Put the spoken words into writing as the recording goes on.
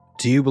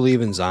Do You Believe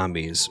in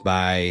Zombies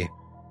by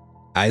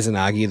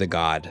Izanagi the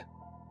God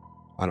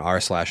on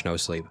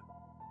r/nosleep.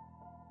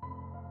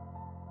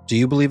 Do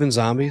you believe in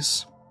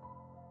zombies?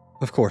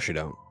 Of course you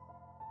don't.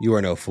 You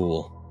are no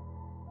fool.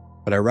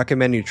 But I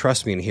recommend you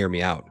trust me and hear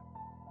me out.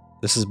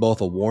 This is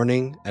both a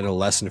warning and a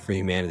lesson for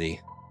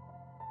humanity.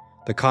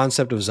 The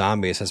concept of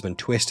zombies has been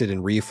twisted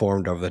and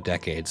reformed over the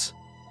decades,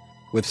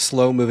 with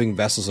slow-moving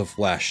vessels of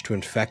flesh to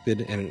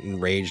infected and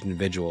enraged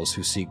individuals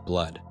who seek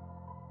blood.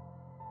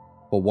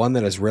 But one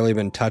that has rarely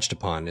been touched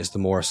upon is the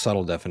more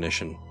subtle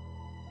definition.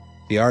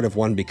 The art of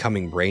one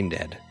becoming brain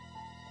dead.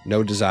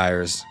 No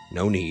desires,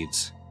 no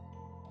needs.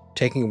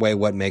 Taking away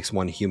what makes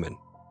one human.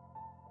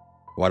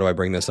 Why do I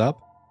bring this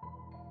up?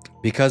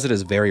 Because it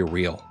is very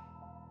real.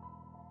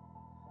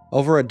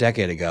 Over a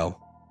decade ago,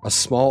 a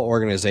small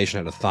organization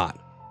had a thought,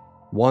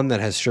 one that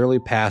has surely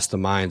passed the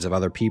minds of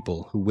other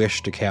people who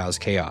wish to cause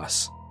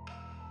chaos.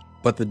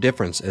 But the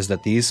difference is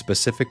that these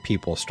specific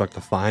people struck the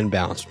fine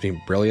balance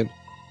between brilliant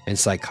and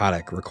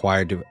psychotic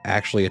required to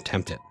actually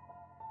attempt it.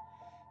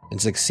 And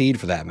succeed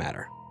for that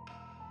matter.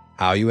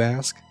 How, you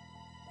ask?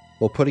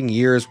 Well, putting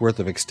years' worth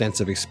of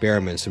extensive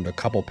experiments into a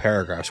couple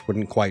paragraphs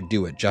wouldn't quite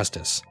do it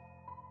justice.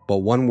 But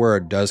one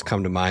word does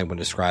come to mind when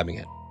describing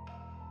it.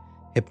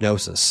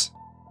 Hypnosis.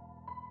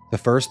 The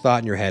first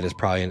thought in your head is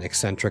probably an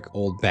eccentric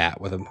old bat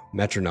with a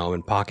metronome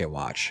and pocket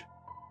watch.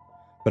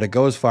 But it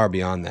goes far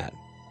beyond that.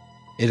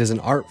 It is an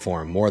art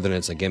form more than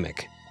it's a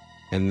gimmick.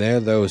 And there are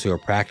those who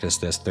have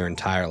practiced this their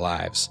entire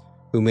lives,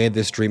 who made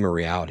this dream a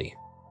reality.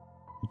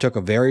 It took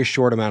a very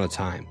short amount of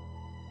time,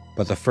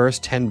 but the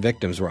first 10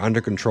 victims were under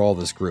control of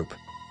this group,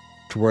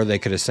 to where they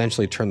could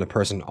essentially turn the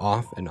person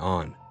off and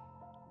on,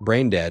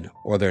 brain dead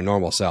or their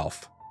normal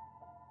self.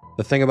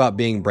 The thing about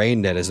being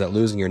brain dead is that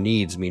losing your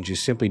needs means you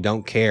simply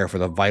don't care for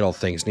the vital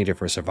things needed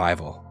for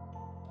survival.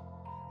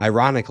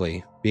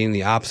 Ironically, being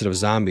the opposite of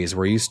zombies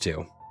we're used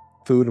to,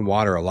 food and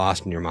water are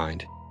lost in your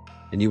mind,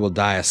 and you will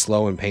die a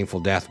slow and painful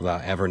death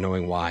without ever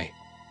knowing why.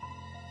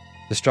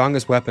 The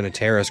strongest weapon a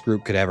terrorist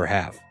group could ever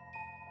have.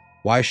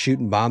 Why shoot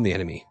and bomb the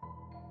enemy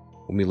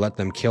when we let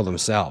them kill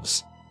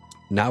themselves?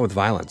 Not with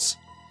violence,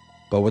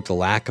 but with the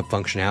lack of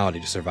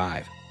functionality to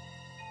survive.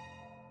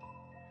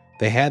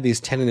 They had these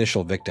 10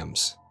 initial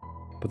victims,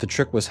 but the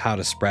trick was how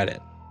to spread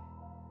it.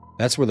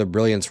 That's where the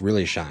brilliance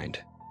really shined.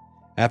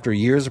 After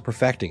years of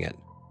perfecting it,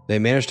 they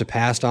managed to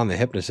pass on the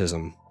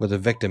hypnotism with the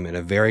victim in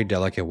a very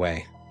delicate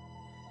way,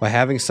 by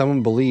having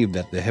someone believe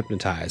that the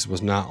hypnotized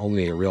was not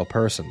only a real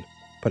person,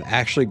 but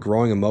actually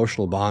growing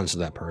emotional bonds to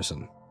that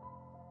person.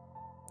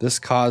 This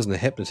caused the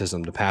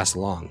hypnotism to pass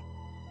along,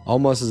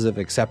 almost as if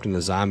accepting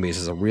the zombies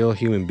as a real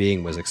human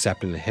being was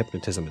accepting the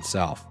hypnotism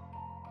itself.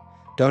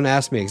 Don't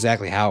ask me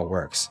exactly how it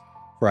works,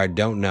 for I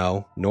don't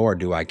know, nor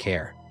do I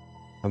care.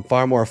 I'm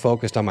far more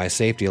focused on my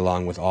safety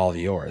along with all of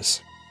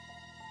yours.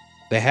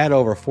 They had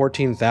over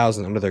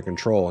 14,000 under their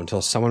control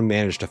until someone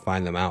managed to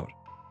find them out,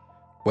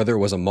 whether it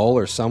was a mole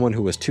or someone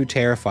who was too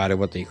terrified of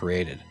what they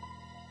created.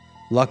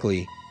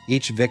 Luckily,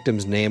 each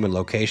victim's name and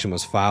location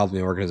was filed in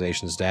the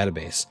organization's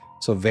database,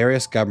 so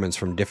various governments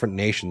from different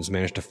nations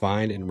managed to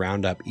find and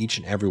round up each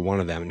and every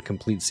one of them in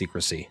complete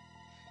secrecy,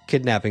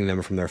 kidnapping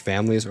them from their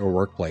families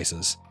or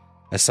workplaces,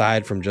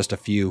 aside from just a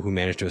few who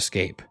managed to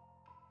escape.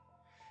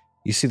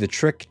 You see, the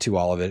trick to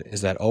all of it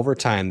is that over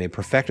time they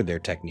perfected their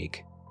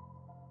technique.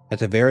 At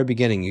the very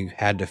beginning you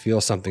had to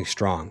feel something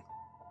strong,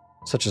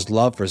 such as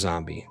love for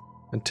zombie,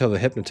 until the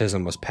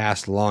hypnotism was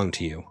passed along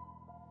to you.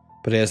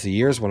 But as the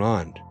years went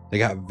on, they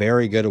got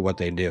very good at what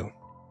they do.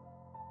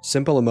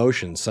 Simple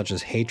emotions such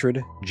as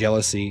hatred,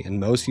 jealousy, and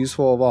most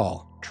useful of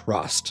all,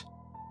 trust.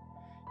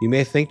 You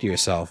may think to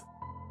yourself,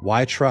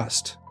 why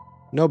trust?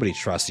 Nobody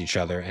trusts each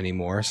other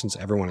anymore since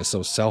everyone is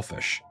so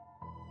selfish.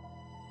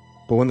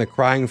 But when the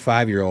crying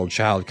 5-year-old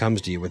child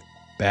comes to you with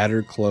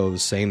battered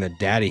clothes saying that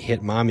daddy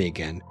hit mommy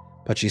again,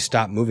 but she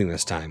stopped moving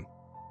this time,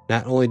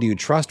 not only do you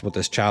trust what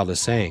this child is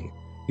saying,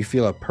 you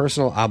feel a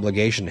personal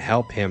obligation to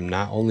help him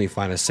not only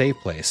find a safe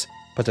place,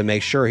 but to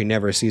make sure he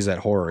never sees that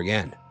horror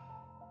again.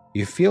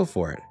 You feel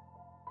for it,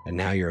 and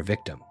now you're a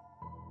victim.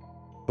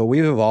 But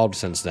we've evolved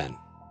since then.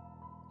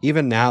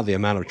 Even now, the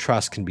amount of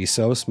trust can be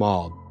so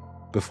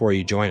small before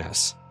you join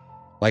us,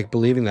 like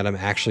believing that I'm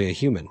actually a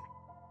human,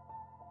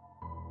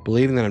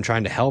 believing that I'm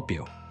trying to help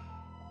you,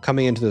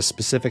 coming into this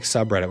specific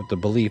subreddit with the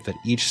belief that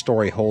each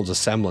story holds a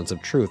semblance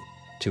of truth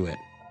to it.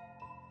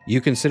 You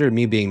considered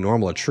me being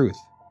normal a truth,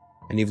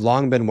 and you've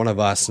long been one of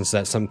us since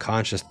that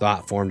subconscious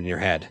thought formed in your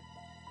head.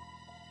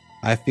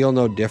 I feel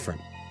no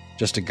different,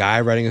 just a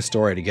guy writing a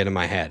story to get in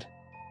my head.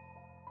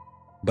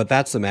 But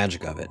that's the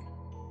magic of it.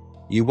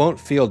 You won't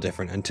feel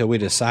different until we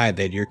decide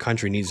that your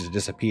country needs to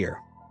disappear.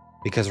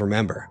 Because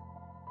remember,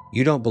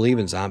 you don't believe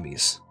in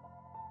zombies.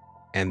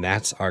 And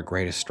that's our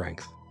greatest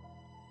strength.